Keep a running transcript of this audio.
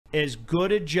as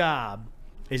good a job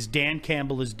as Dan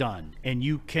Campbell has done, and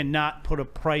you cannot put a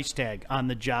price tag on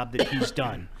the job that he's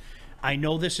done. I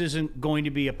know this isn't going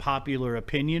to be a popular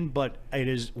opinion, but it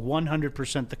is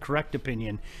 100% the correct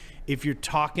opinion. If you're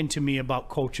talking to me about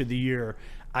Coach of the Year,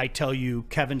 I tell you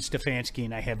Kevin Stefanski,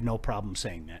 and I have no problem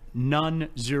saying that. None,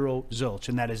 zero, zilch.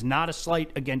 And that is not a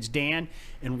slight against Dan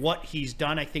and what he's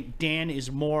done. I think Dan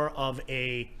is more of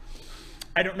a,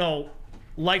 I don't know,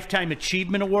 Lifetime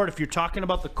Achievement Award. If you're talking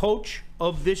about the coach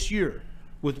of this year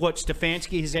with what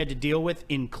Stefanski has had to deal with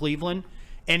in Cleveland,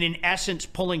 and in essence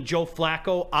pulling Joe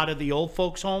Flacco out of the old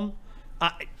folks' home.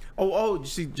 Oh, you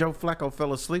see Joe Flacco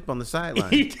fell asleep on the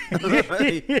sideline.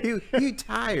 he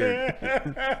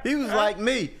tired. He was like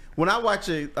me. When I watch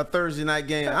a Thursday night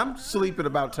game, I'm sleeping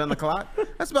about 10 o'clock.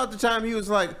 That's about the time he was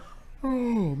like, oh,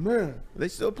 man. They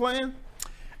still playing?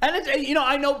 And it's,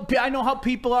 I know how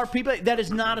people are. People, that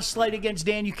is not a slight against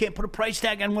Dan. You can't put a price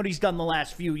tag on what he's done the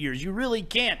last few years. You really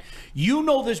can't. You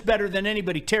know this better than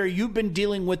anybody, Terry. You've been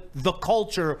dealing with the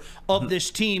culture of this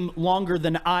team longer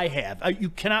than I have. You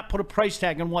cannot put a price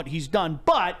tag on what he's done.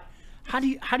 But how do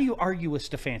you argue with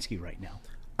Stefanski right now?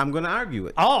 I'm going to argue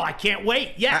it. Oh, I can't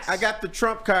wait. Yes, I got the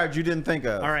trump card you didn't think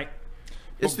of. All right,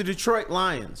 it's the Detroit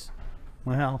Lions.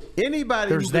 Well,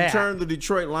 anybody who can turn the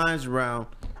Detroit Lions around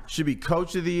should be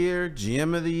Coach of the Year,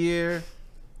 GM of the Year,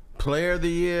 Player of the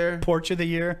Year, Porch of the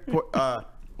Year,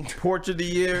 Porch of the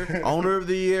Year, Owner of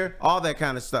the Year, all that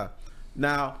kind of stuff.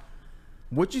 Now,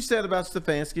 what you said about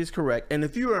Stefanski is correct, and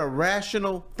if you're a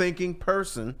rational thinking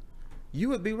person, you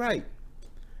would be right.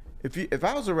 If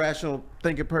I was a rational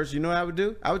thinking person, you know what I would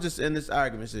do? I would just end this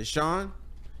argument and say, Sean,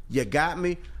 you got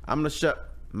me. I'm going to shut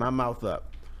my mouth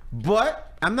up.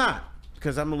 But I'm not,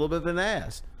 because I'm a little bit of an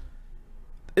ass.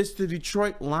 It's the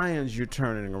Detroit Lions you're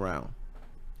turning around.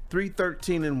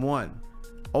 3-13-1,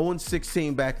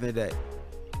 0-16 back in the day.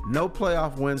 No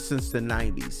playoff wins since the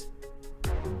 90s.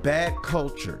 Bad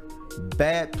culture,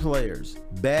 bad players,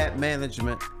 bad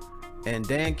management, and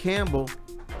Dan Campbell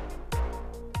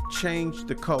changed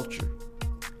the culture.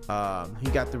 He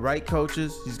got the right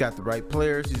coaches. He's got the right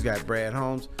players. He's got Brad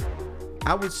Holmes.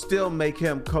 I would still make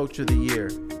him Coach of the Year